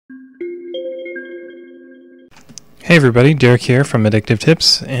Hey everybody, Derek here from Addictive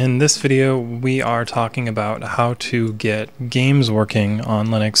Tips. In this video we are talking about how to get games working on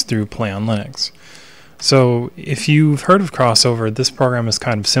Linux through PlayOnLinux. So if you've heard of Crossover, this program is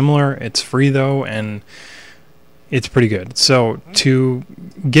kind of similar. It's free though, and it's pretty good. So to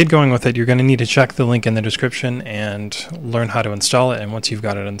get going with it, you're going to need to check the link in the description and learn how to install it. And once you've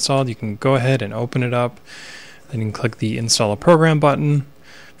got it installed, you can go ahead and open it up. Then you can click the Install a Program button.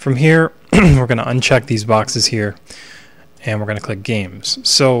 From here, we're going to uncheck these boxes here, and we're going to click Games.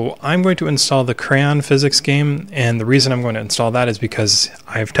 So I'm going to install the Crayon Physics game, and the reason I'm going to install that is because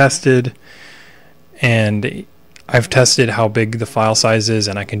I've tested how big the file size is,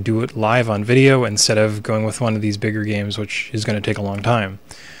 and I can do it live on video instead of going with one of these bigger games, which is going to take a long time.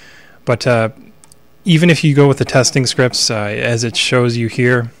 But even if you go with the testing scripts, as it shows you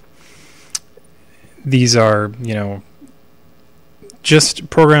here, these are, just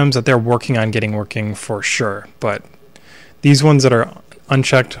programs that they're working on getting working for sure. But these ones that are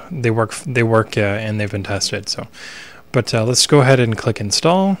unchecked, they work, and they've been tested. So, but let's go ahead and click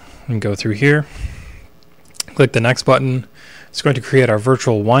Install and go through here. Click the next button. It's going to create our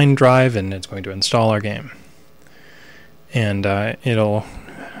virtual wine drive, and it's going to install our game. And it'll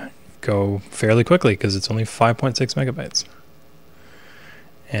go fairly quickly because it's only 5.6 megabytes.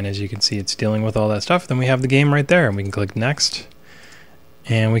 And as you can see, it's dealing with all that stuff. Then we have the game right there, and we can click Next,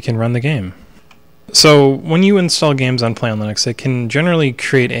 and we can run the game. So when you install games on PlayOnLinux, it can generally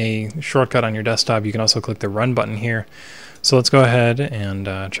create a shortcut on your desktop. You can also click the Run button here. So let's go ahead and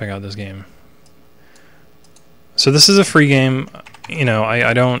check out this game. So this is a free game.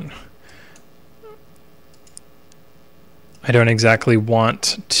 I don't exactly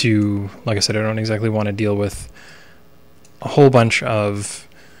want to, like I said, I don't exactly want to deal with a whole bunch of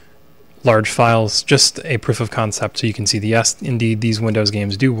large files, just a proof of concept so you can see yes, indeed, these Windows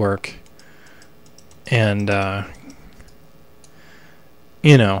games do work. And,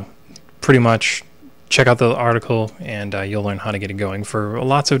 pretty much check out the article, and you'll learn how to get it going for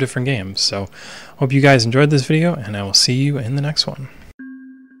lots of different games. So hope you guys enjoyed this video, and I will see you in the next one.